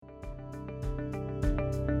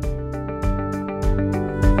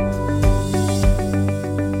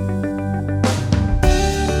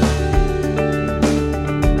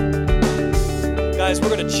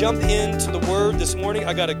jump into the word this morning,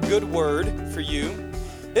 I got a good word for you.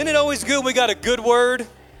 Isn't it always good we got a good word?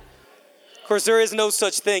 Of course, there is no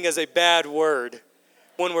such thing as a bad word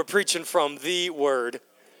when we're preaching from the word.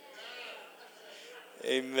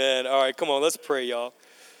 Amen. All right, come on, let's pray, y'all.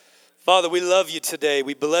 Father, we love you today.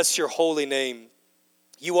 We bless your holy name.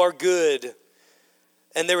 You are good,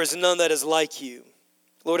 and there is none that is like you.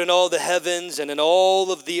 Lord, in all the heavens and in all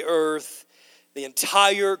of the earth, the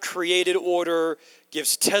entire created order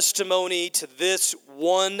gives testimony to this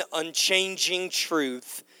one unchanging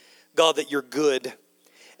truth, God, that you're good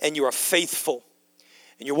and you are faithful.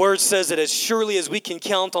 And your word says that as surely as we can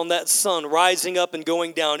count on that sun rising up and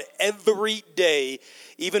going down every day,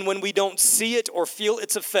 even when we don't see it or feel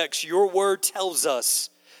its effects, your word tells us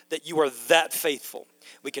that you are that faithful.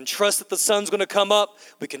 We can trust that the sun's going to come up,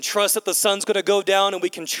 we can trust that the sun's going to go down, and we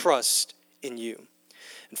can trust in you.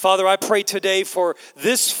 And Father, I pray today for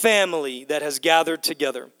this family that has gathered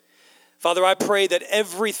together. Father, I pray that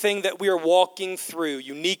everything that we are walking through,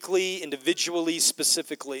 uniquely, individually,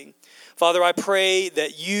 specifically, Father, I pray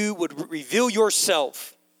that you would reveal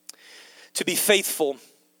yourself to be faithful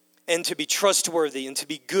and to be trustworthy and to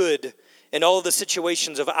be good in all of the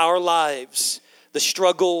situations of our lives, the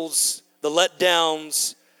struggles, the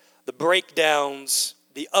letdowns, the breakdowns,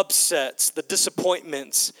 the upsets, the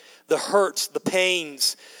disappointments, the hurts, the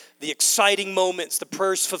pains, the exciting moments, the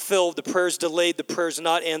prayers fulfilled, the prayers delayed, the prayers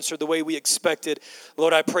not answered the way we expected.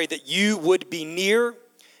 Lord, I pray that you would be near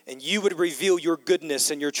and you would reveal your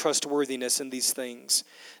goodness and your trustworthiness in these things.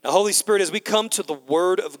 Now, Holy Spirit, as we come to the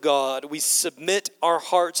Word of God, we submit our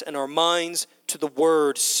hearts and our minds to the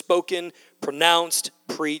Word spoken, pronounced,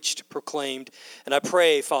 preached, proclaimed. And I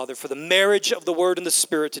pray, Father, for the marriage of the Word and the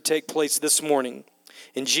Spirit to take place this morning.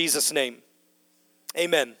 In Jesus' name,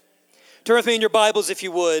 amen. Turn with me in your Bibles, if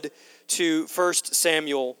you would, to 1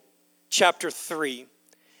 Samuel chapter 3.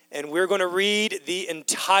 And we're going to read the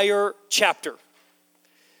entire chapter.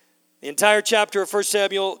 The entire chapter of 1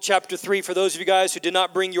 Samuel chapter 3. For those of you guys who did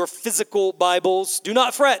not bring your physical Bibles, do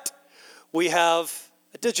not fret. We have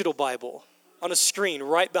a digital Bible on a screen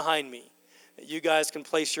right behind me that you guys can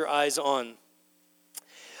place your eyes on.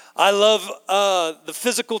 I love the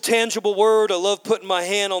physical, tangible word. I love putting my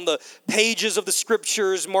hand on the pages of the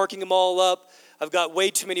scriptures, marking them all up. I've got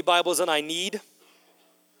way too many Bibles than I need.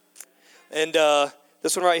 And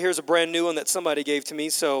this one right here is a brand new one that somebody gave to me.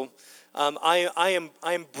 So I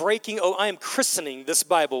am christening this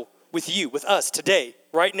Bible with you, with us today,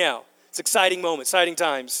 right now. It's an exciting moment, exciting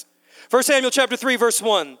times. 1 Samuel chapter 3, verse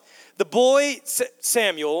 1. The boy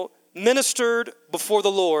Samuel ministered before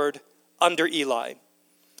the Lord under Eli.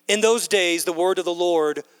 In those days, the word of the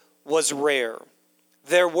Lord was rare.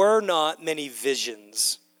 There were not many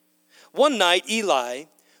visions. One night, Eli,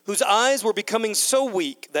 whose eyes were becoming so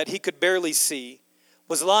weak that he could barely see,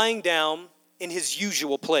 was lying down in his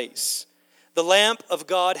usual place. The lamp of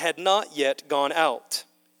God had not yet gone out,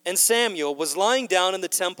 and Samuel was lying down in the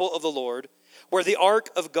temple of the Lord, where the ark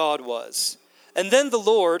of God was. And then the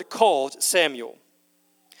Lord called Samuel.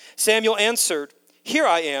 Samuel answered, "Here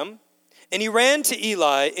I am." And he ran to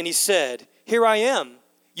Eli and he said, "Here I am.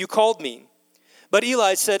 You called me." But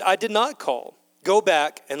Eli said, "I did not call. Go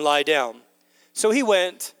back and lie down." So he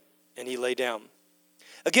went and he lay down.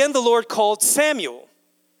 Again the Lord called Samuel.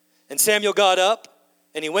 And Samuel got up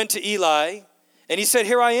and he went to Eli and he said,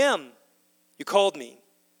 "Here I am. You called me."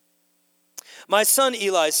 "My son,"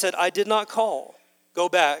 Eli said, "I did not call. Go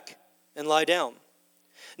back and lie down."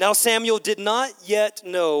 Now Samuel did not yet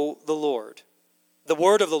know the Lord. The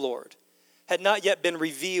word of the Lord had not yet been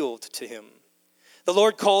revealed to him. The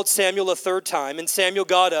Lord called Samuel a third time, and Samuel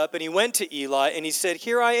got up and he went to Eli and he said,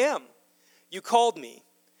 "Here I am. You called me."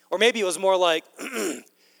 Or maybe it was more like,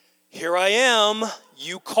 "Here I am.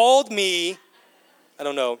 You called me." I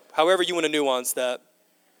don't know. However you want to nuance that.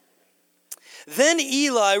 Then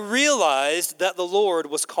Eli realized that the Lord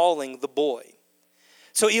was calling the boy.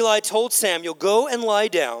 So Eli told Samuel, "Go and lie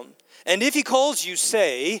down, and if he calls you,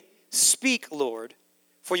 say, 'Speak, Lord,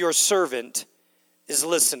 for your servant is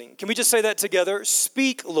listening.'" Can we just say that together?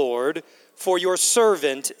 "Speak, Lord, for your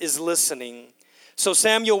servant is listening." So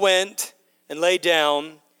Samuel went and lay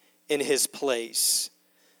down in his place.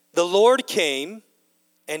 The Lord came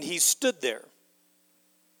and he stood there.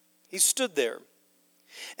 He stood there.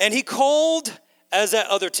 And he called, as at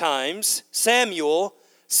other times, "Samuel,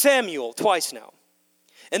 Samuel," twice now.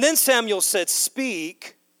 And then Samuel said,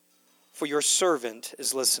 "Speak, for your servant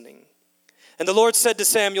is listening." And the Lord said to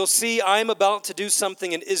Samuel, "See, I am about to do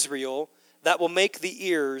something in Israel that will make the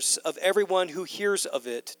ears of everyone who hears of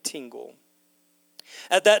it tingle.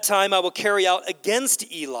 At that time I will carry out against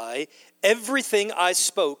Eli everything I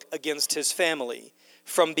spoke against his family,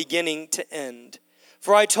 from beginning to end.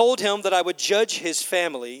 For I told him that I would judge his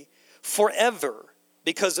family forever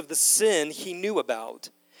because of the sin he knew about.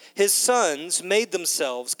 His sons made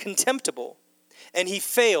themselves contemptible, and he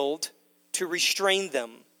failed to restrain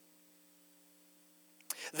them.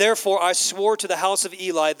 Therefore I swore to the house of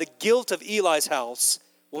Eli, the guilt of Eli's house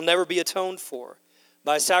will never be atoned for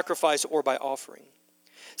by sacrifice or by offering.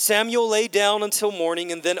 Samuel lay down until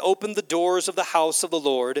morning and then opened the doors of the house of the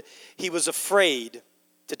Lord. He was afraid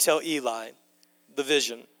to tell Eli the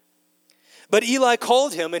vision. But Eli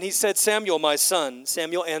called him and he said, Samuel, my son.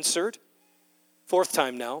 Samuel answered, fourth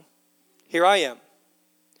time now, here I am.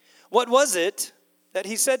 What was it that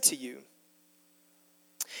he said to you?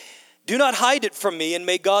 Do not hide it from me, and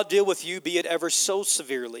may God deal with you, be it ever so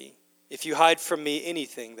severely, if you hide from me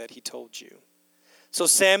anything that he told you. So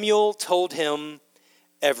Samuel told him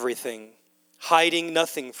everything, hiding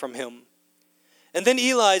nothing from him. And then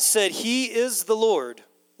Eli said, he is the Lord.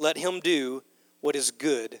 Let him do what is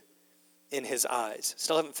good in his eyes.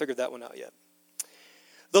 Still haven't figured that one out yet.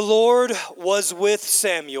 The Lord was with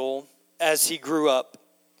Samuel as he grew up,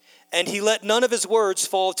 and he let none of his words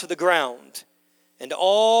fall to the ground. And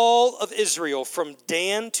all of Israel from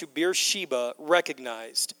Dan to Beersheba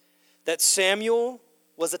recognized that Samuel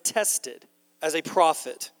was attested as a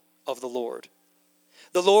prophet of the Lord.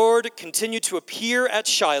 The Lord continued to appear at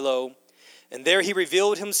Shiloh, and there he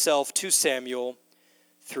revealed himself to Samuel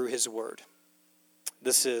through his word.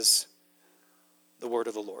 This is the word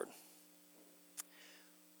of the Lord.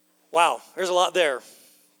 Wow, there's a lot there.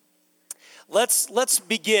 Let's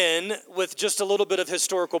begin with just a little bit of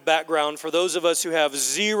historical background for those of us who have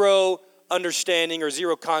zero understanding or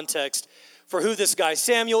zero context for who this guy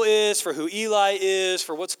Samuel is, for who Eli is,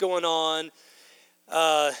 for what's going on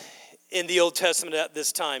in the Old Testament at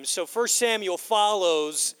this time. So 1 Samuel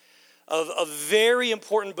follows a very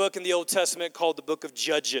important book in the Old Testament called the book of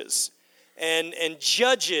Judges. And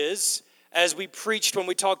Judges, as we preached when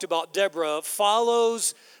we talked about Deborah,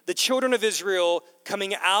 follows the children of Israel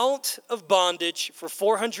coming out of bondage for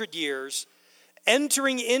 400 years,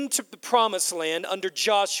 entering into the promised land under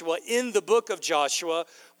Joshua in the book of Joshua,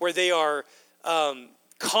 where they are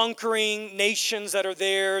conquering nations that are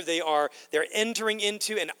there. They're entering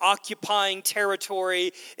into and occupying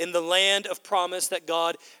territory in the land of promise that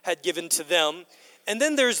God had given to them. And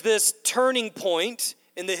then there's this turning point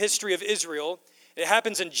in the history of Israel. It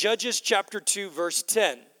happens in Judges chapter 2, verse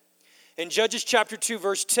 10. In Judges chapter 2,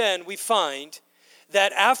 verse 10, we find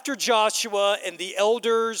that after Joshua and the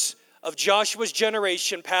elders of Joshua's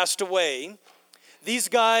generation passed away, these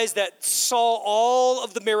guys that saw all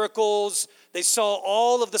of the miracles, they saw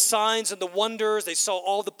all of the signs and the wonders, they saw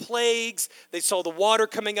all the plagues, they saw the water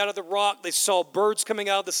coming out of the rock, they saw birds coming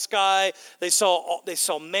out of the sky, they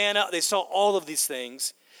saw manna, they saw all of these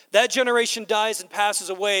things. That generation dies and passes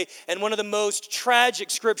away, and one of the most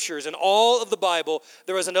tragic scriptures in all of the Bible,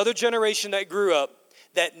 there was another generation that grew up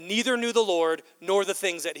that neither knew the Lord nor the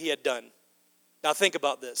things that he had done. Now think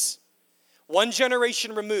about this. One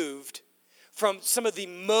generation removed from some of the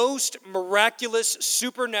most miraculous,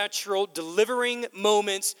 supernatural, delivering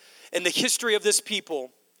moments in the history of this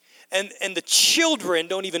people, and the children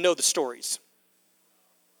don't even know the stories.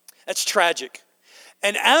 That's tragic.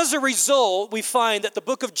 And as a result, we find that the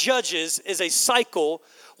book of Judges is a cycle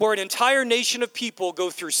where an entire nation of people go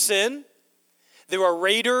through sin. There are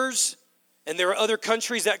raiders, and there are other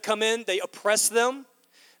countries that come in. They oppress them.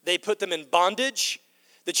 They put them in bondage.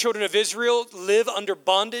 The children of Israel live under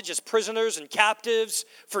bondage as prisoners and captives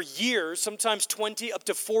for years, sometimes 20 up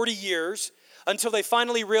to 40 years, until they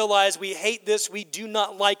finally realize we hate this, we do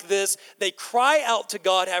not like this. They cry out to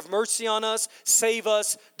God, have mercy on us, save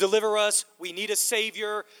us, deliver us. We need a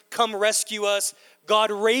Savior, come rescue us.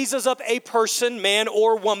 God raises up a person, man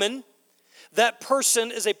or woman. That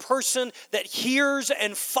person is a person that hears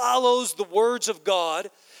and follows the words of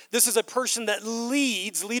God. This is a person that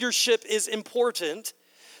leads. Leadership is important.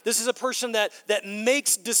 This is a person that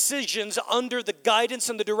makes decisions under the guidance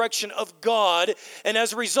and the direction of God. And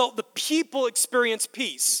as a result, the people experience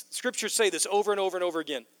peace. Scriptures say this over and over and over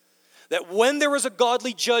again. That when there was a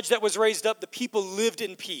godly judge that was raised up, the people lived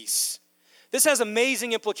in peace. This has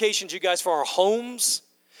amazing implications, you guys, for our homes.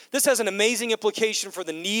 This has an amazing implication for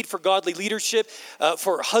the need for godly leadership,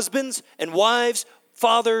 for husbands and wives,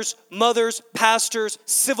 fathers, mothers, pastors,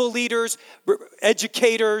 civil leaders,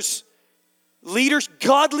 educators.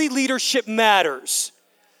 Godly leadership matters.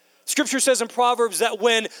 Scripture says in Proverbs that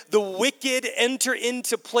when the wicked enter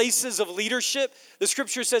into places of leadership, the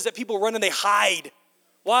scripture says that people run and they hide.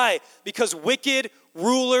 Why? Because wicked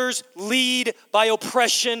rulers lead by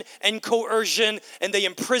oppression and coercion, and they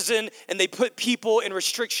imprison and they put people in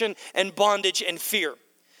restriction and bondage and fear.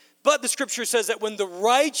 But the scripture says that when the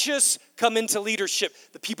righteous come into leadership,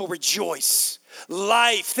 the people rejoice.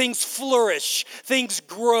 Life, things flourish, things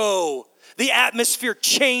grow. The atmosphere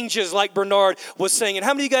changes, like Bernard was saying. And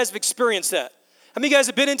how many of you guys have experienced that? How many of you guys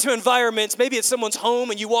have been into environments, maybe it's someone's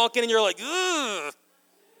home and you walk in and you're like, ugh.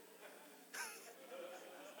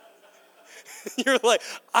 You're like,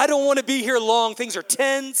 I don't want to be here long. Things are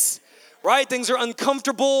tense, right? Things are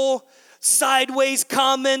uncomfortable. Sideways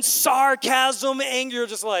comments, sarcasm, anger. You're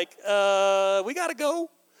just like, we got to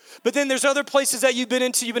go. But then there's other places that you've been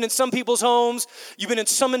into. You've been in some people's homes. You've been in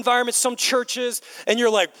some environments, some churches. And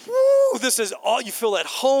you're like, woo, this is all. You feel at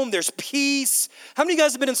home. There's peace. How many of you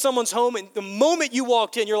guys have been in someone's home and the moment you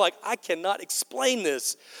walked in, you're like, I cannot explain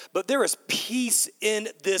this. But there is peace in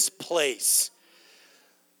this place.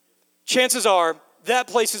 Chances are that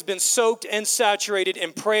place has been soaked and saturated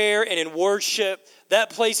in prayer and in worship. That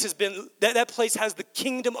place has been that place has the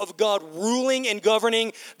kingdom of God ruling and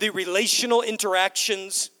governing the relational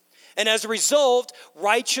interactions. And as a result,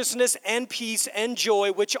 righteousness and peace and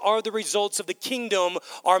joy, which are the results of the kingdom,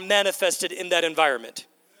 are manifested in that environment.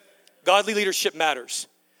 Godly leadership matters.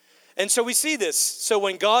 And so we see this. So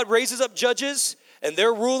when God raises up judges, and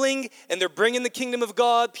they're ruling, and they're bringing the kingdom of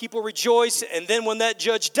God, people rejoice, and then when that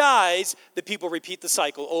judge dies, the people repeat the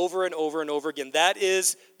cycle over and over and over again. That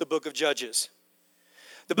is the book of Judges.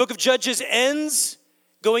 The book of Judges ends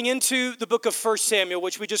going into the book of 1 Samuel,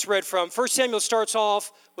 which we just read from. 1 Samuel starts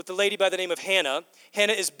off with a lady by the name of Hannah.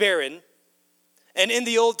 Hannah is barren. And in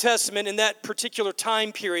the Old Testament, in that particular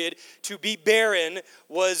time period, to be barren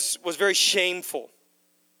was very shameful.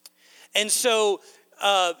 And so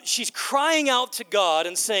she's crying out to God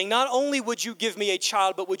and saying, not only would you give me a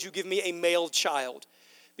child, but would you give me a male child?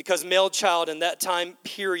 Because male child in that time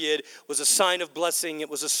period was a sign of blessing. It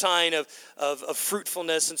was a sign of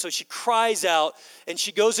fruitfulness. And so she cries out, and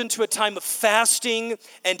she goes into a time of fasting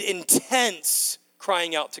and intense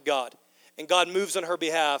crying out to God. And God moves on her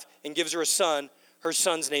behalf and gives her a son. Her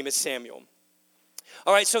son's name is Samuel.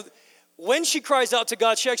 All right, so when she cries out to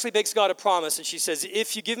God, she actually makes God a promise, and she says,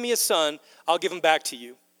 if you give me a son, I'll give him back to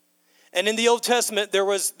you. And in the Old Testament, there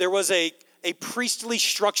was a priestly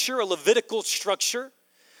structure, a Levitical structure,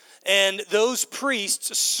 and those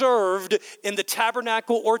priests served in the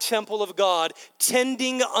tabernacle or temple of God,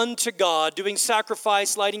 tending unto God, doing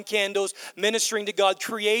sacrifice, lighting candles, ministering to God,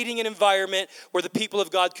 creating an environment where the people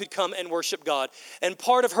of God could come and worship God. And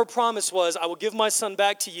part of her promise was, I will give my son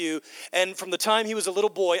back to you. And from the time he was a little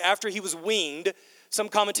boy, after he was weaned, some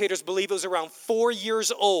commentators believe it was around 4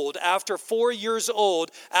 years old. After 4 years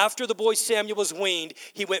old, after the boy Samuel was weaned,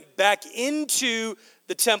 he went back into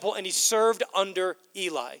the temple and he served under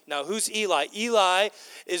Eli. Now, who's Eli? Eli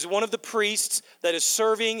is one of the priests that is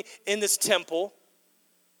serving in this temple,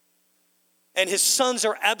 and his sons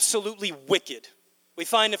are absolutely wicked. We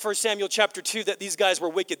find in 1 Samuel chapter 2 that these guys were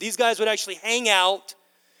wicked. These guys would actually hang out.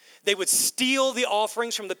 They would steal the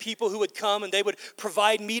offerings from the people who would come, and they would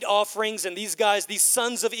provide meat offerings, and these guys, these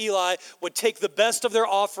sons of Eli, would take the best of their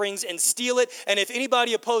offerings and steal it, and if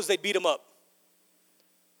anybody opposed, they'd beat them up.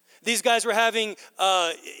 These guys were having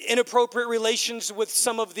inappropriate relations with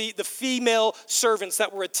some of the female servants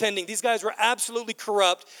that were attending. These guys were absolutely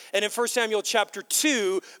corrupt. And in 1 Samuel chapter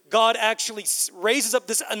 2, God actually raises up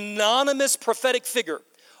this anonymous prophetic figure.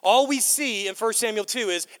 All we see in 1 Samuel 2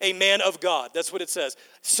 is a man of God. That's what it says.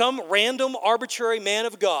 Some random, arbitrary man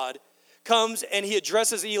of God comes and he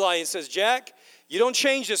addresses Eli and says, Jack, you don't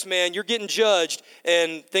change this, man. You're getting judged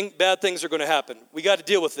and bad things are going to happen. We got to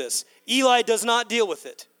deal with this. Eli does not deal with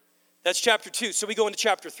it. That's chapter 2. So we go into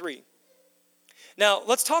chapter 3. Now,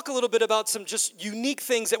 let's talk a little bit about some just unique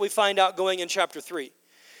things that we find out going in chapter 3.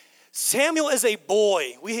 Samuel is a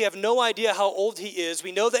boy. We have no idea how old he is.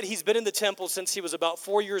 We know that he's been in the temple since he was about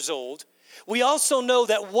 4 years old. We also know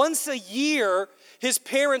that once a year, his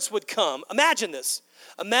parents would come. Imagine this.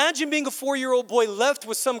 Imagine being a 4-year-old boy left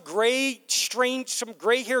with some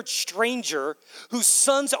gray-haired stranger whose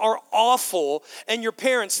sons are awful, and your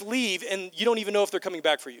parents leave, and you don't even know if they're coming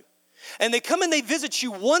back for you. And they come and they visit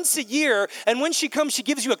you once a year, and when she comes, she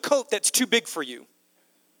gives you a coat that's too big for you.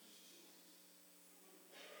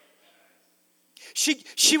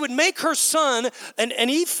 She would make her son an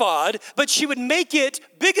ephod, but she would make it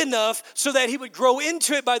big enough so that he would grow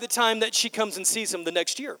into it by the time that she comes and sees him the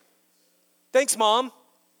next year. Thanks, Mom.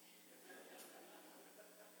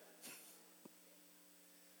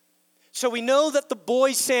 So we know that the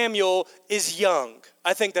boy Samuel is young.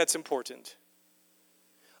 I think that's important.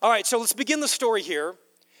 All right, so let's begin the story here.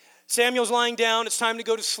 Samuel's lying down. It's time to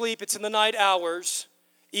go to sleep. It's in the night hours.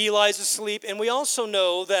 Eli's asleep. And we also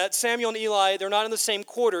know that Samuel and Eli, they're not in the same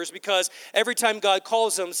quarters because every time God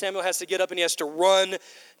calls them, Samuel has to get up and he has to run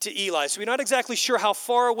to Eli. So we're not exactly sure how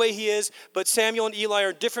far away he is, but Samuel and Eli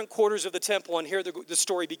are in different quarters of the temple, and here the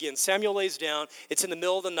story begins. Samuel lays down. It's in the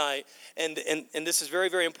middle of the night, and this is very,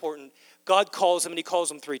 very important. God calls him, and he calls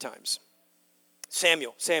him 3 times.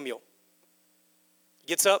 Samuel, Samuel.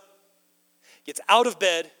 Gets up, gets out of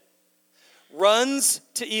bed, runs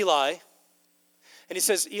to Eli, and he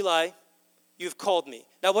says, Eli, you've called me.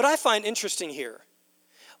 Now, what I find interesting here,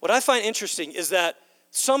 is that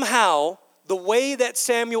somehow the way that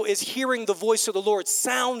Samuel is hearing the voice of the Lord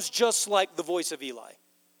sounds just like the voice of Eli.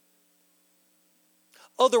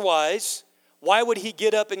 Otherwise, why would he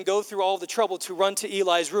get up and go through all the trouble to run to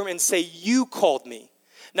Eli's room and say, you called me?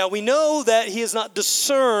 Now, we know that he has not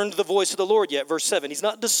discerned the voice of the Lord yet. Verse 7, he's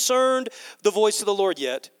not discerned the voice of the Lord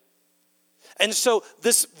yet. And so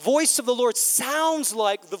this voice of the Lord sounds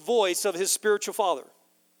like the voice of his spiritual father.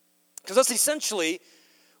 Because that's essentially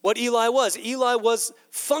what Eli was. Eli was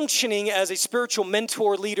functioning as a spiritual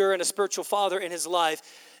mentor, leader, and a spiritual father in his life.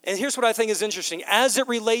 And here's what I think is interesting. As it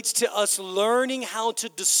relates to us learning how to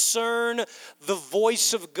discern the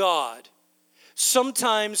voice of God,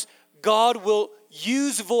 sometimes God will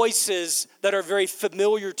use voices that are very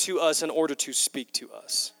familiar to us in order to speak to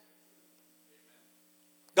us.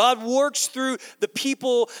 God works through the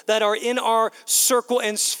people that are in our circle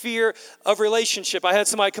and sphere of relationship. I had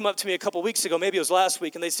somebody come up to me a couple weeks ago, maybe it was last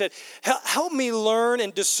week, and they said, help me learn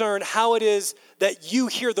and discern how it is that you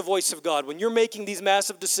hear the voice of God. When you're making these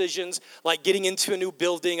massive decisions, like getting into a new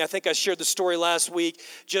building, I think I shared the story last week,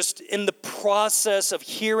 just in the process of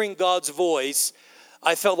hearing God's voice,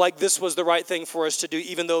 I felt like this was the right thing for us to do,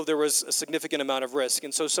 even though there was a significant amount of risk.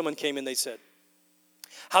 And so someone came in, they said,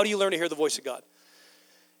 how do you learn to hear the voice of God?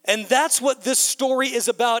 And that's what this story is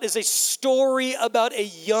about, is a story about a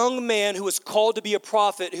young man who is called to be a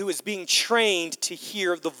prophet who is being trained to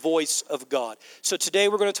hear the voice of God. So today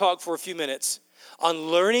we're going to talk for a few minutes on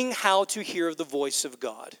learning how to hear the voice of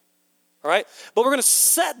God. All right? But we're going to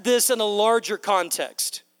set this in a larger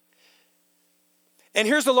context. And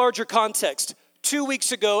here's the larger context. 2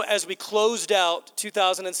 weeks ago, as we closed out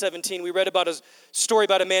 2017, we read about a story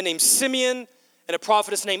about a man named Simeon and a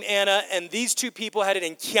prophetess named Anna, and these 2 people had an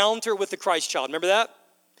encounter with the Christ child. Remember that?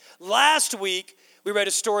 Last week, we read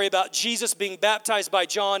a story about Jesus being baptized by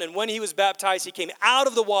John, and when he was baptized, he came out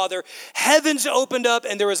of the water, heavens opened up,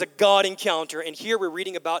 and there was a God encounter. And here we're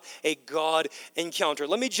reading about a God encounter.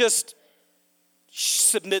 Let me just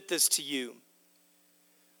submit this to you.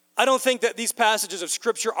 I don't think that these passages of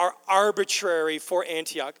Scripture are arbitrary for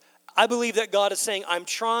Antioch. I believe that God is saying, I'm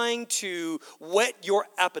trying to whet your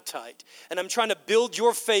appetite, and I'm trying to build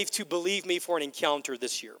your faith to believe me for an encounter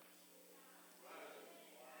this year.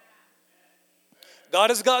 God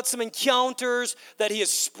has got some encounters that he has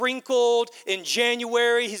sprinkled in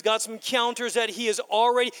January. He's got some encounters that he is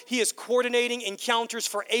coordinating encounters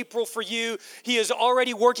for April for you. He is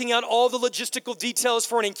already working out all the logistical details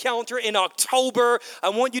for an encounter in October. I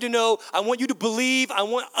want you to know, I want you to believe, I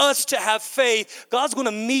want us to have faith. God's going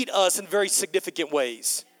to meet us in very significant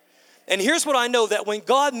ways. And here's what I know, that when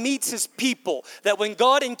God meets his people, that when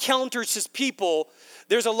God encounters his people,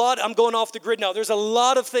 there's a lot, I'm going off the grid now, there's a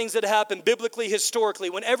lot of things that happen biblically, historically.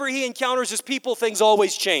 Whenever he encounters his people, things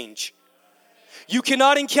always change. You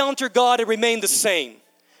cannot encounter God and remain the same.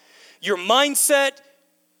 Your mindset,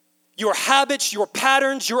 your habits, your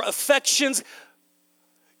patterns, your affections,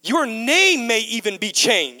 your name may even be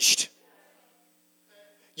changed.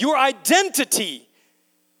 Your identity.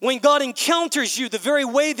 When God encounters you, the very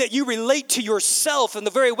way that you relate to yourself and the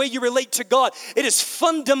very way you relate to God, it is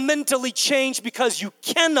fundamentally changed, because you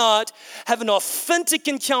cannot have an authentic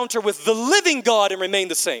encounter with the living God and remain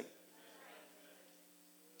the same.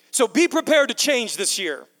 So be prepared to change this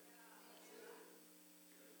year.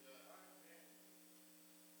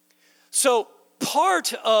 So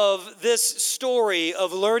part of this story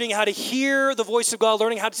of learning how to hear the voice of God,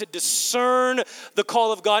 learning how to discern the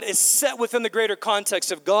call of God, is set within the greater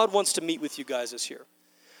context of God wants to meet with you guys this year.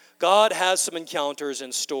 God has some encounters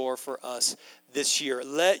in store for us this year.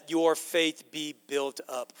 Let your faith be built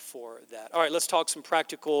up for that. All right, let's talk some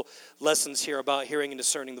practical lessons here about hearing and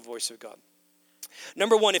discerning the voice of God.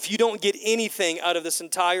 Number 1, if you don't get anything out of this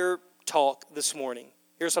entire talk this morning,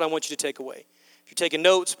 here's what I want you to take away. If you're taking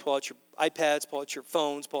notes, pull out your iPads, pull out your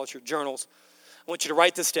phones, pull out your journals. I want you to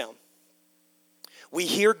write this down. We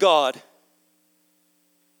hear God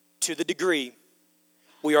to the degree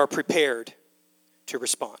we are prepared to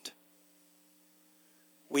respond.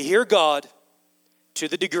 We hear God to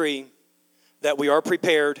the degree that we are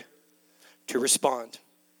prepared to respond.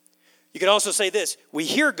 You can also say this: we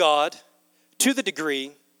hear God to the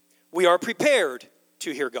degree we are prepared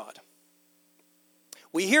to hear God.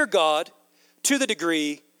 We hear God to the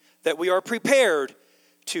degree that we are prepared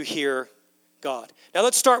to hear God. Now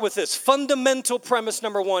let's start with this. Fundamental premise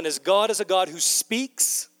number one is God is a God who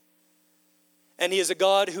speaks, and he is a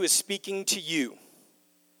God who is speaking to you.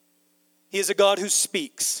 He is a God who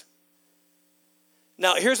speaks.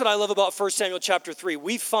 Now, here's what I love about 1 Samuel chapter 3.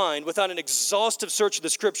 We find, without an exhaustive search of the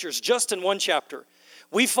scriptures, just in one chapter,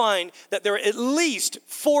 we find that there are at least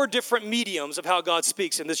 4 different mediums of how God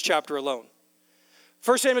speaks in this chapter alone.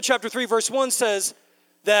 1 Samuel chapter 3, verse 1 says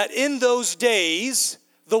that in those days,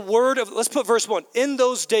 let's put verse 1. In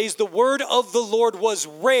those days, the word of the Lord was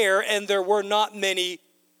rare, and there were not many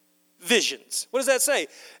visions. What does that say?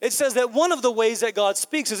 It says that one of the ways that God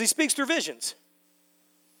speaks is he speaks through visions.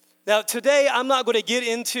 Now, today, I'm not going to get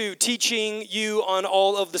into teaching you on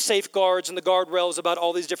all of the safeguards and the guardrails about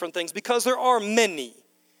all these different things, because there are many.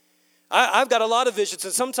 I've got a lot of visions,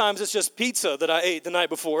 and sometimes it's just pizza that I ate the night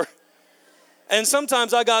before. And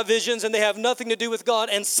sometimes I got visions and they have nothing to do with God.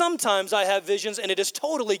 And sometimes I have visions and it is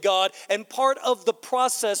totally God. And part of the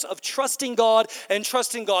process of trusting God and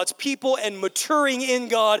trusting God's people and maturing in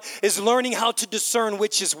God is learning how to discern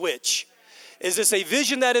which is which. Is this a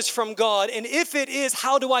vision that is from God? And if it is,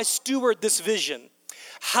 how do I steward this vision?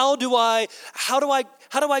 How do I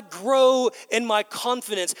grow in my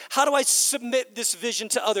confidence? How do I submit this vision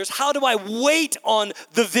to others? How do I wait on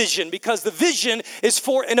the vision? Because the vision is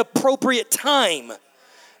for an appropriate time.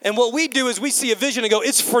 And what we do is we see a vision and go,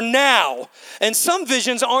 it's for now. And some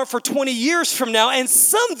visions aren't for 20 years from now. And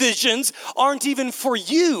some visions aren't even for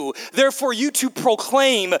you. They're for you to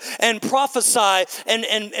proclaim and prophesy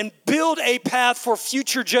and build a path for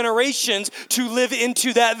future generations to live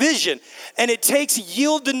into that vision. And it takes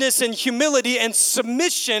yieldedness and humility and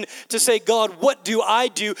submission to say, God, what do I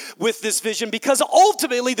do with this vision? Because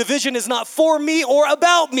ultimately the vision is not for me or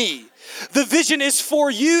about me. The vision is for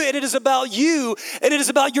you, and it is about you, and it is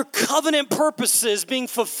about your covenant purposes being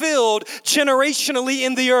fulfilled generationally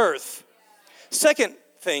in the earth. Second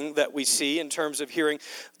thing that we see in terms of hearing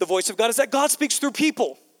the voice of God is that God speaks through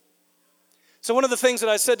people. So one of the things that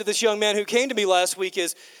I said to this young man who came to me last week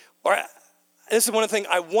is, this is one of the things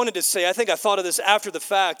I wanted to say, I think I thought of this after the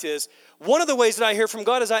fact, is one of the ways that I hear from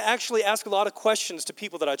God is I actually ask a lot of questions to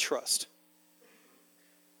people that I trust.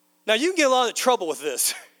 Now, you can get a lot of trouble with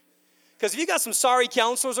this. Because if you got some sorry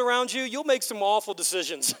counselors around you, you'll make some awful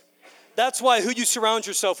decisions. That's why who you surround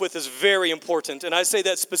yourself with is very important. And I say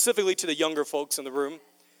that specifically to the younger folks in the room.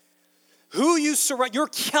 Who you surround, your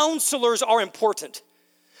counselors are important.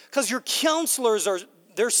 Because your counselors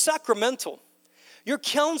they're sacramental. Your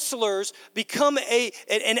counselors become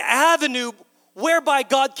an avenue whereby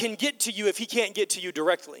God can get to you if he can't get to you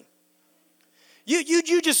directly.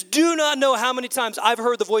 You just do not know how many times I've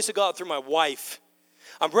heard the voice of God through my wife.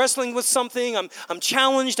 I'm wrestling with something. I'm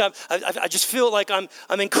challenged. I just feel like I'm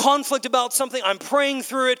in conflict about something. I'm praying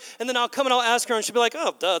through it, and then I'll come and I'll ask her, and she'll be like,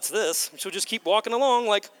 "Oh, duh, it's this." She'll just keep walking along,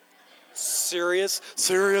 like,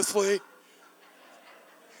 seriously.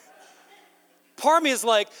 Part of me is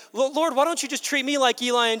like, Lord, why don't you just treat me like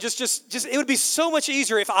Eli and just it would be so much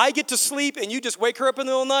easier if I get to sleep and you just wake her up in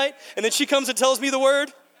the middle of the night, and then she comes and tells me the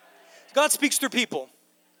word. God speaks through people,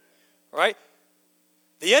 right?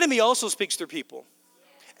 The enemy also speaks through people.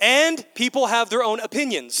 And people have their own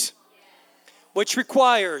opinions, which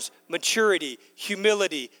requires maturity,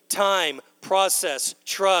 humility, time, process,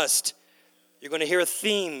 trust. You're going to hear a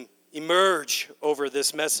theme emerge over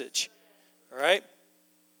this message, all right?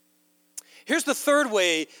 Here's the third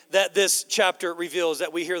way that this chapter reveals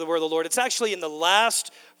that we hear the word of the Lord. It's actually in the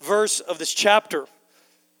last verse of this chapter.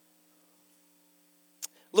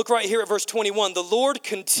 Look right here at verse 21. The Lord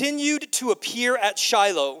continued to appear at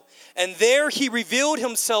Shiloh, and there he revealed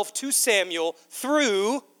himself to Samuel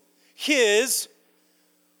through his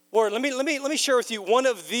word. Let me share with you one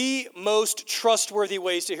of the most trustworthy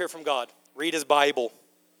ways to hear from God. Read his Bible.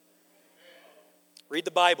 Read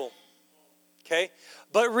the Bible. Okay?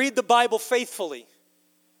 But read the Bible faithfully.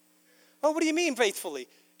 Oh, what do you mean faithfully?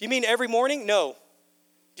 Do you mean every morning? No.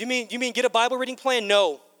 Do you mean get a Bible reading plan?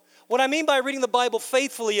 No. What I mean by reading the Bible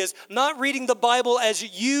faithfully is not reading the Bible as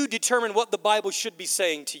you determine what the Bible should be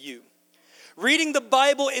saying to you. Reading the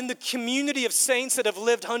Bible in the community of saints that have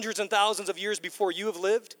lived hundreds and thousands of years before you have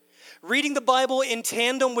lived. Reading the Bible in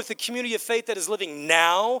tandem with the community of faith that is living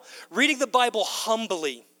now. Reading the Bible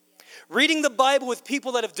humbly. Reading the Bible with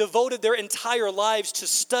people that have devoted their entire lives to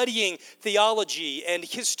studying theology and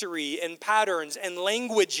history and patterns and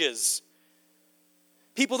languages.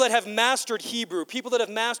 People that have mastered Hebrew, people that have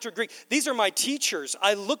mastered Greek. These are my teachers.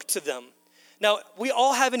 I look to them. Now, we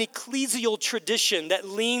all have an ecclesial tradition that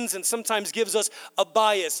leans and sometimes gives us a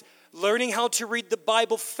bias. Learning how to read the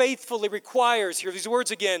Bible faithfully requires, hear these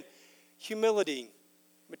words again, humility,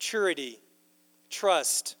 maturity,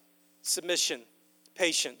 trust, submission,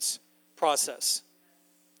 patience, process.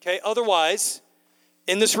 Okay, otherwise,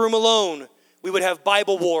 in this room alone, we would have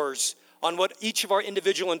Bible wars on what each of our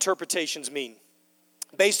individual interpretations mean,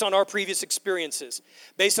 based on our previous experiences,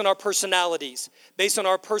 based on our personalities, based on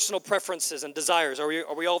our personal preferences and desires. Are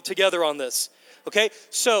we all together on this? Okay,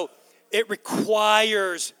 so it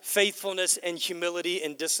requires faithfulness and humility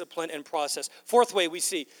and discipline and process. Fourth way we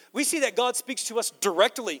see that God speaks to us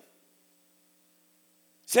directly.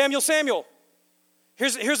 Samuel.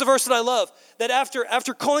 Here's a verse that I love, that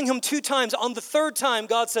after calling him 2 times, on the 3rd time,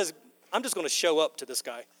 God says, I'm just going to show up to this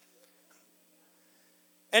guy.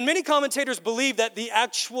 And many commentators believe that the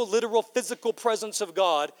actual, literal, physical presence of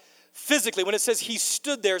God, physically, when it says he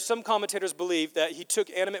stood there, some commentators believe that he took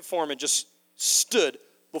animate form and just stood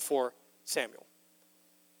before Samuel.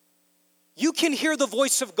 You can hear the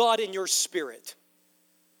voice of God in your spirit.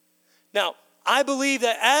 Now, I believe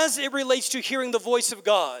that as it relates to hearing the voice of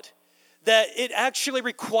God, that it actually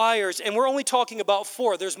requires, and we're only talking about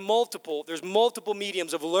 4, there's multiple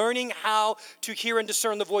mediums of learning how to hear and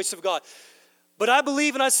discern the voice of God. But I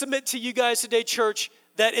believe, and I submit to you guys today, church,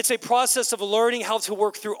 that it's a process of learning how to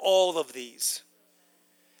work through all of these.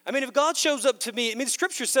 I mean, if God shows up to me, the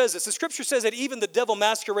Scripture says this. The Scripture says that even the devil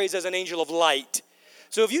masquerades as an angel of light.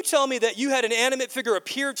 So if you tell me that you had an animate figure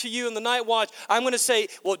appear to you in the night watch, I'm going to say,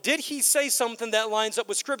 well, did he say something that lines up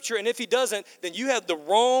with Scripture? And if he doesn't, then you have the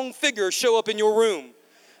wrong figure show up in your room.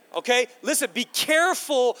 Okay? Listen, be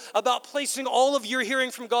careful about placing all of your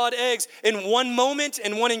hearing from God eggs in one moment,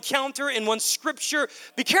 in one encounter, in one Scripture.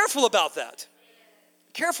 Be careful about that.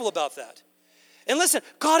 Be careful about that. And listen,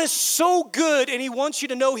 God is so good and he wants you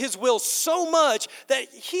to know his will so much that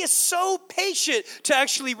he is so patient to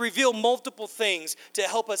actually reveal multiple things to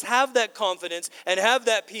help us have that confidence and have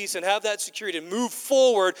that peace and have that security and move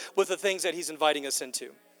forward with the things that he's inviting us into.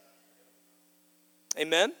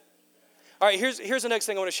 Amen? All right, here's the next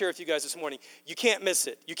thing I want to share with you guys this morning. You can't miss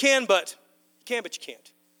it. You can, but you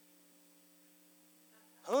can't.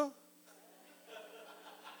 Huh?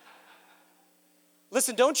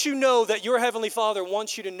 Listen, don't you know that your Heavenly Father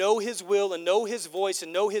wants you to know his will and know his voice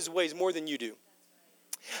and know his ways more than you do?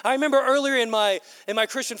 I remember earlier in my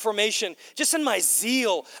Christian formation, just in my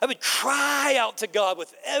zeal, I would cry out to God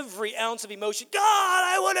with every ounce of emotion, God,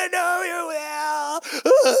 I want to know your will.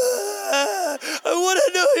 I want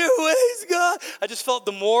to know your ways, God. I just felt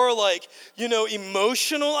the more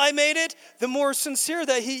emotional I made it, the more sincere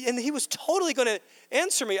that he was totally going to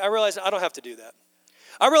answer me. I realized I don't have to do that.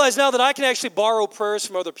 I realize now that I can actually borrow prayers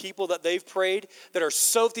from other people that they've prayed that are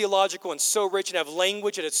so theological and so rich and have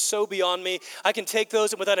language that it's so beyond me. I can take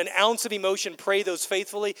those and without an ounce of emotion pray those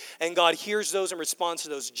faithfully, and God hears those and responds to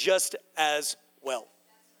those just as well.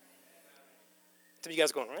 Some of you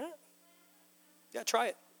guys are going, eh? Yeah, try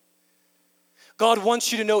it. God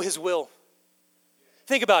wants you to know his will.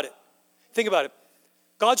 Think about it.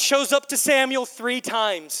 God shows up to Samuel 3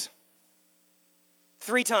 times.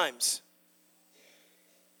 3 times.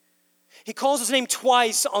 He calls his name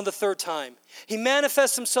twice on the 3rd time. He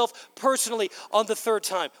manifests himself personally on the 3rd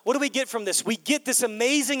time. What do we get from this? We get this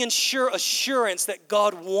amazing and sure assurance that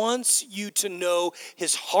God wants you to know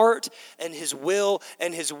his heart and his will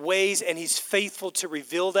and his ways, and he's faithful to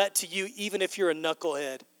reveal that to you, even if you're a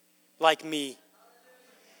knucklehead like me.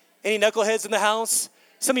 Any knuckleheads in the house?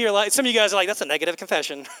 Some of you guys are like, that's a negative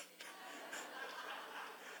confession.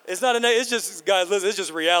 It's just, guys, listen, it's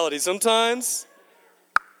just reality. Sometimes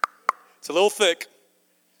it's a little thick.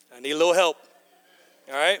 I need a little help.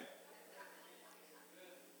 All right?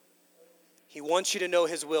 He wants you to know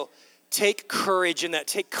his will. Take courage in that.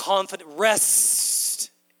 Take confidence.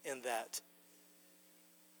 Rest in that.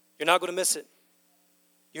 You're not going to miss it.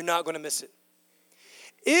 You're not going to miss it.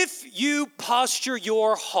 If you posture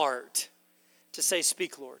your heart to say,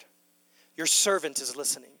 speak, Lord, your servant is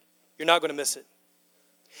listening, you're not going to miss it.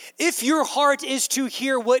 If your heart is to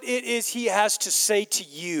hear what it is he has to say to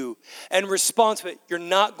you and respond to it, you're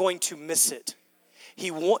not going to miss it.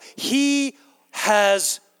 He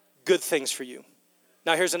has good things for you.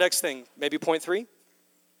 Now here's the next thing, maybe point 3.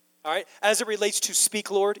 All right, as it relates to speak,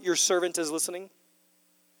 Lord, your servant is listening.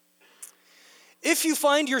 If you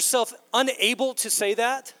find yourself unable to say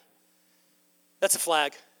that, that's a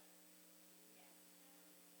flag.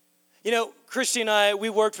 You know, Christy and I, we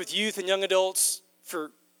worked with youth and young adults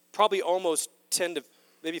for probably almost 10 to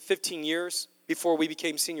maybe 15 years before we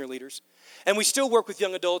became senior leaders. And we still work with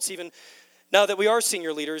young adults even Now that we are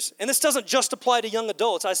senior leaders, and this doesn't just apply to young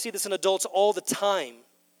adults. I see this in adults all the time.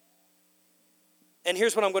 And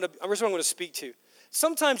here's what I'm going to speak to.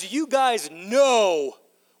 Sometimes you guys know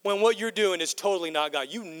when what you're doing is totally not God.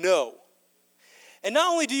 You know. And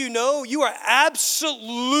not only do you know, you are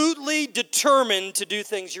absolutely determined to do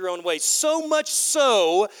things your own way. So much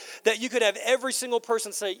so that you could have every single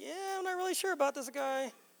person say, yeah, I'm not really sure about this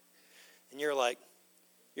guy. And you're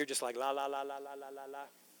just like, la, la, la, la, la, la, la, la.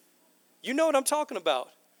 You know what I'm talking about.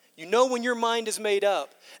 You know when your mind is made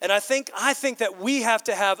up. And I think that we have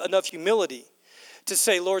to have enough humility to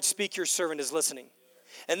say, Lord, speak, your servant is listening.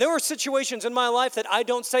 And there are situations in my life that I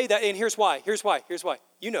don't say that, and here's why.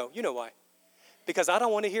 You know why. Because I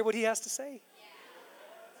don't want to hear what he has to say.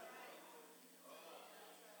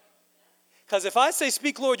 Because if I say,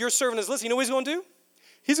 speak, Lord, your servant is listening, you know what he's going to do?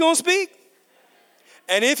 He's going to speak.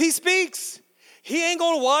 And if he speaks, he ain't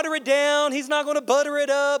going to water it down. He's not going to butter it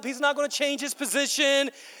up. He's not going to change his position.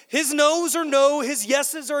 His no's are no. His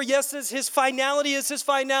yeses are yeses. His finality is his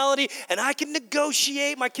finality. And I can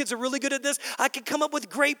negotiate. My kids are really good at this. I can come up with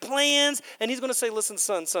great plans. And he's going to say, listen,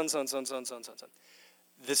 son.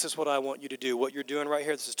 This is what I want you to do. What you're doing right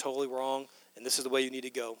here, this is totally wrong. And this is the way you need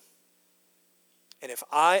to go. And if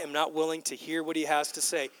I am not willing to hear what he has to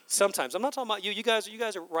say, sometimes, I'm not talking about you. You guys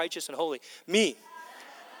are righteous and holy. Me,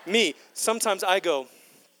 sometimes I go,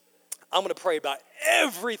 I'm going to pray about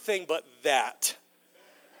everything but that.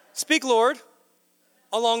 Speak, Lord,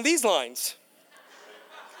 along these lines.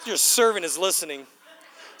 Your servant is listening.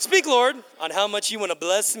 Speak, Lord, on how much you want to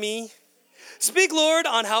bless me. Speak, Lord,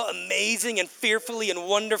 on how amazing and fearfully and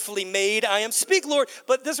wonderfully made I am. Speak, Lord,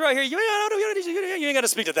 but this right here, you ain't got to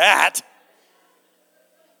speak to that.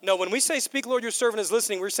 No, when we say, speak, Lord, your servant is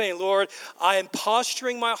listening, we're saying, Lord, I am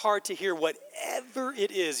posturing my heart to hear whatever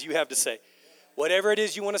it is you have to say. Whatever it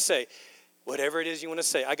is you want to say. Whatever it is you want to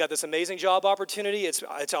say. I got this amazing job opportunity.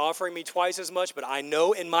 It's offering me twice as much, but I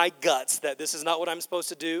know in my guts that this is not what I'm supposed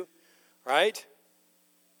to do. Right?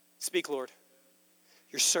 Speak, Lord.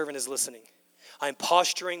 Your servant is listening. I am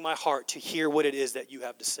posturing my heart to hear what it is that you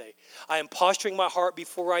have to say. I am posturing my heart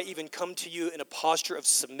before I even come to you in a posture of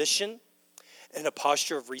submission and a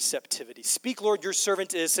posture of receptivity. Speak, Lord, your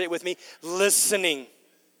servant is, say it with me, listening.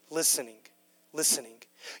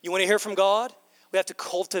 You want to hear from God? We have to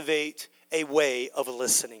cultivate a way of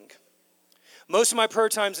listening. Most of my prayer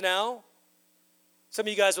times now, some of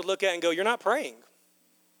you guys would look at and go, you're not praying.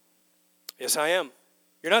 Yes, I am.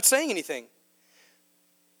 You're not saying anything.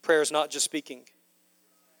 Prayer is not just speaking.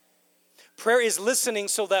 Prayer is listening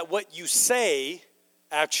so that what you say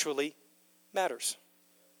actually matters.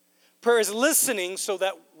 Prayer is listening so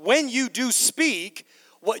that when you do speak,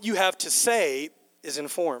 what you have to say is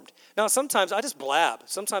informed. Now, sometimes I just blab.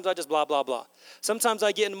 Sometimes I just blah, blah, blah. Sometimes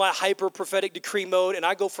I get into my hyper-prophetic decree mode, and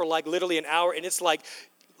I go for like literally an hour, and it's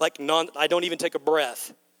I don't even take a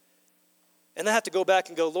breath. And I have to go back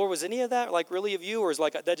and go, Lord, was any of that like really of you? Or is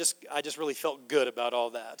like I just really felt good about all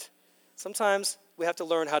that? Sometimes we have to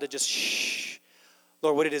learn how to just shh.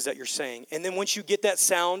 Lord, what it is that you're saying. And then once you get that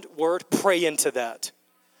sound word, pray into that.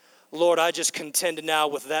 Lord, I just contend now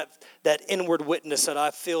with that inward witness that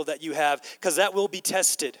I feel that you have, because that will be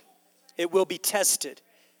tested. It will be tested.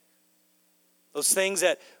 Those things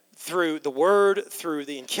that through the word, through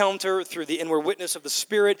the encounter, through the inward witness of the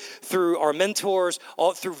Spirit, through our mentors,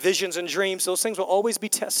 all through visions and dreams, those things will always be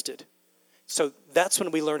tested. So that's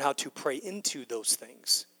when we learn how to pray into those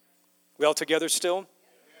things. We all together still? All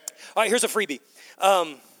right, here's a freebie.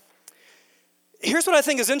 Here's what I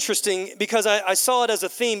think is interesting, because I saw it as a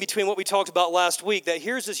theme between what we talked about last week, that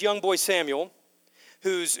here's this young boy Samuel,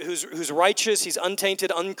 who's righteous, he's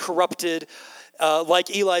untainted, uncorrupted, like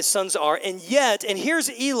Eli's sons are, and here's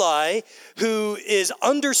Eli, who is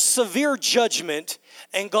under severe judgment,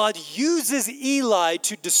 and God uses Eli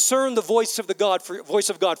to discern the voice of God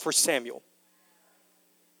for Samuel.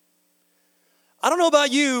 I don't know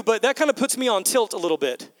about you, but that kind of puts me on tilt a little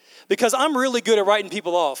bit, because I'm really good at writing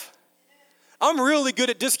people off. I'm really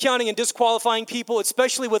good at discounting and disqualifying people,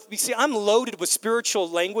 especially I'm loaded with spiritual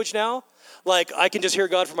language now. Like, I can just hear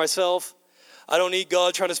God for myself. I don't need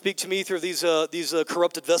God trying to speak to me through these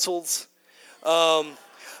corrupted vessels.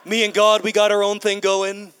 Me and God, we got our own thing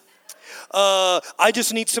going. I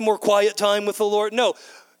just need some more quiet time with the Lord. No,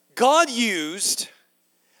 God used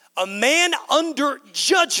a man under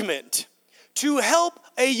judgment to help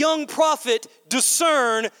a young prophet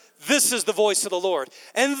discern this is the voice of the Lord.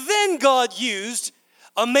 And then God used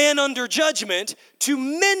a man under judgment, to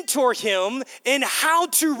mentor him in how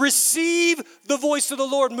to receive the voice of the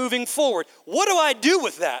Lord moving forward. What do I do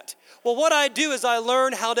with that? Well, what I do is I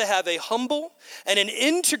learn how to have a humble and an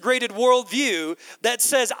integrated worldview that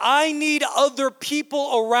says I need other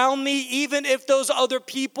people around me, even if those other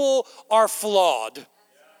people are flawed.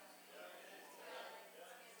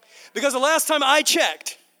 Because the last time I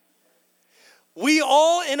checked, we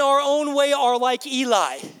all in our own way are like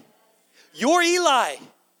Eli. You're Eli.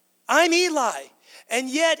 I'm Eli. And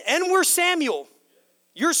we're Samuel.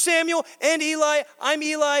 You're Samuel and Eli.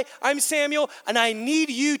 I'm Samuel. And I need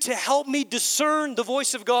you to help me discern the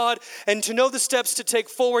voice of God and to know the steps to take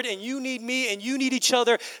forward. And you need me and you need each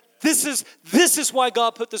other. This is why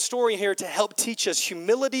God put the story here, to help teach us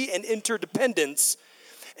humility and interdependence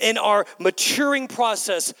in our maturing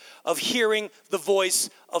process of hearing the voice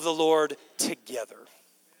of the Lord together.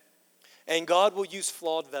 And God will use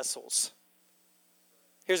flawed vessels.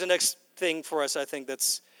 Here's the next thing for us, I think,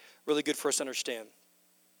 that's really good for us to understand,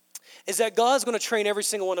 is that God's going to train every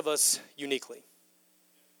single one of us uniquely.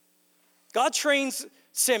 God trains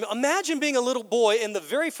Samuel. Imagine being a little boy and the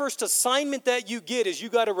very first assignment that you get is you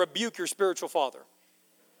got to rebuke your spiritual father.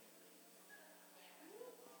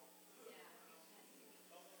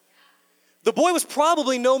 The boy was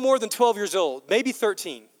probably no more than 12 years old, maybe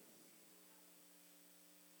 13.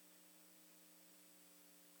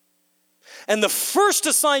 And the first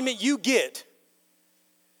assignment you get,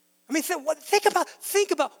 I mean, think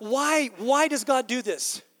about why does God do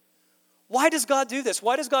this? Why does God do this?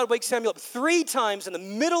 Why does God wake Samuel up 3 times in the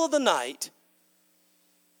middle of the night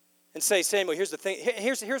and say, Samuel, here's the thing.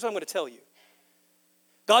 Here's what I'm going to tell you.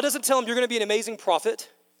 God doesn't tell him you're going to be an amazing prophet.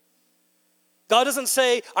 God doesn't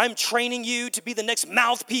say, I'm training you to be the next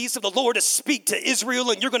mouthpiece of the Lord to speak to Israel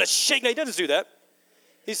and you're going to shake. No, he doesn't do that.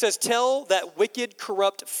 He says, tell that wicked,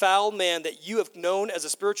 corrupt, foul man that you have known as a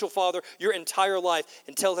spiritual father your entire life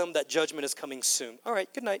and tell him that judgment is coming soon. All right,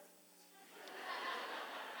 good night.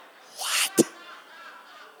 What?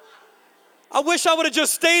 I wish I would have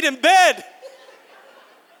just stayed in bed.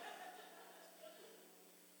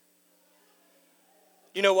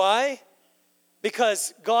 You know why?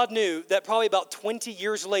 Because God knew that probably about 20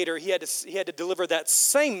 years later, he had to deliver that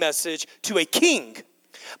same message to a king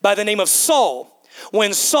by the name of Saul.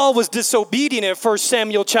 When Saul was disobedient in 1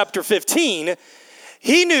 Samuel chapter 15,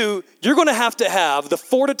 he knew you're going to have the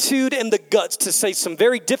fortitude and the guts to say some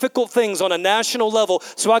very difficult things on a national level,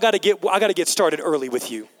 so I got to get started early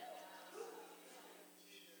with you.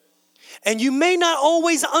 And you may not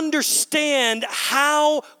always understand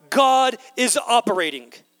how God is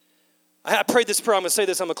operating. I prayed this prayer. I'm going to say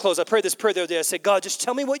this. I'm going to close. I prayed this prayer the other day. I said, God, just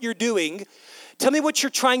tell me what you're doing. Tell me what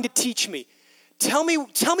you're trying to teach me. Tell me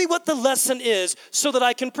what the lesson is so that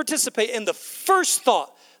I can participate. And the first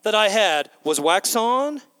thought that I had was wax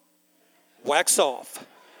on, wax off.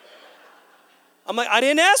 I'm like, I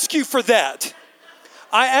didn't ask you for that.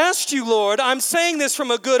 I asked you, Lord, I'm saying this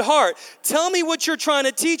from a good heart. Tell me what you're trying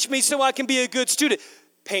to teach me so I can be a good student.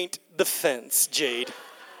 Paint the fence, Jade.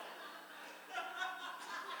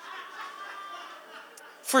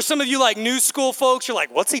 For some of you like new school folks, you're like,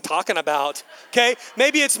 what's he talking about? Okay,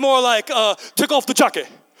 maybe it's more like, take off the jacket,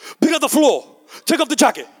 pick up the floor, take off the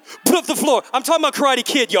jacket, put up the floor. I'm talking about Karate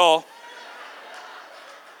Kid, y'all.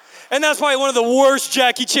 And that's probably one of the worst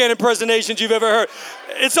Jackie Chan impersonations you've ever heard.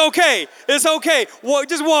 It's okay. Just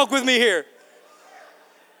walk with me here.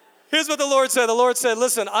 Here's what the Lord said. The Lord said,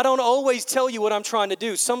 listen, I don't always tell you what I'm trying to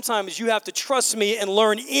do. Sometimes you have to trust me and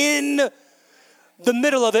learn in the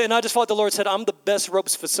middle of it. And I just felt the Lord said, I'm the best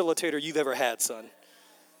ropes facilitator you've ever had, son.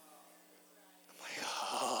 I'm like,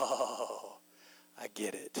 oh, I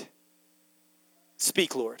get it.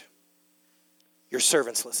 Speak, Lord. Your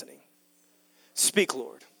servant's listening. Speak,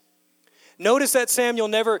 Lord. Notice that Samuel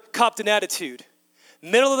never copped an attitude.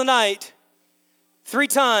 Middle of the night, 3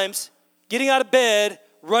 times, getting out of bed,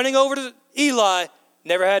 running over to Eli,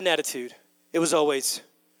 never had an attitude. It was always,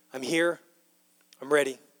 I'm here, I'm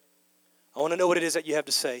ready. I want to know what it is that you have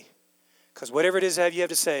to say. Because whatever it is that you have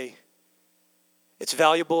to say, it's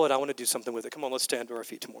valuable and I want to do something with it. Come on, let's stand to our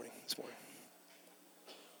feet this morning.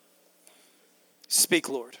 Speak,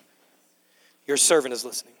 Lord. Your servant is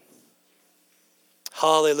listening.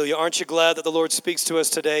 Hallelujah. Aren't you glad that the Lord speaks to us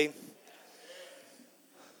today?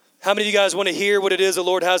 How many of you guys want to hear what it is the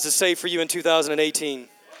Lord has to say for you in 2018?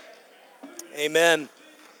 Amen.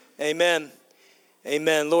 Amen.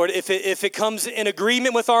 Amen. Lord, if it comes in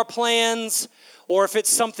agreement with our plans, or if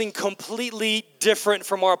it's something completely different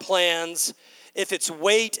from our plans, if it's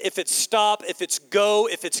wait, if it's stop, if it's go,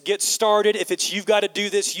 if it's get started, if it's you've got to do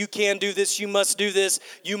this, you can do this, you must do this,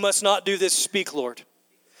 you must not do this, speak, Lord.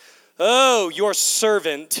 Oh, your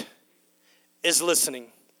servant is listening.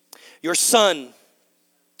 Your son,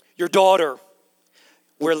 your daughter,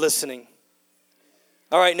 we're listening.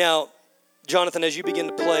 All right, now, Jonathan, as you begin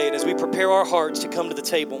to play and as we prepare our hearts to come to the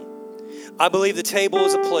table, I believe the table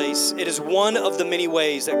is a place. It is one of the many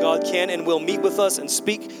ways that God can and will meet with us and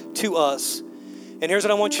speak to us. And here's what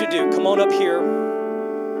I want you to do. Come on up here.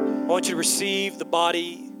 I want you to receive the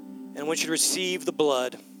body and I want you to receive the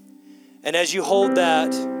blood. And as you hold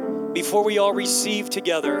that, before we all receive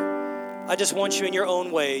together, I just want you in your own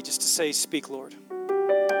way just to say, speak, Lord.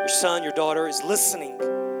 Your son, your daughter is listening.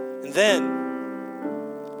 And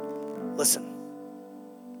then, listen.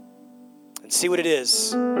 And see what it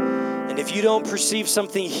is. And if you don't perceive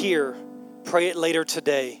something here, pray it later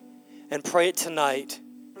today. And pray it tonight.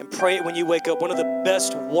 And pray it when you wake up. One of the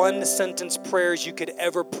best one-sentence prayers you could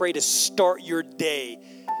ever pray to start your day.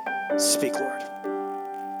 Speak, Lord.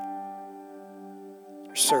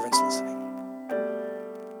 Your servant's listening.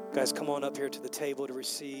 Guys, come on up here to the table to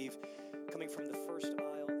receive. Coming from the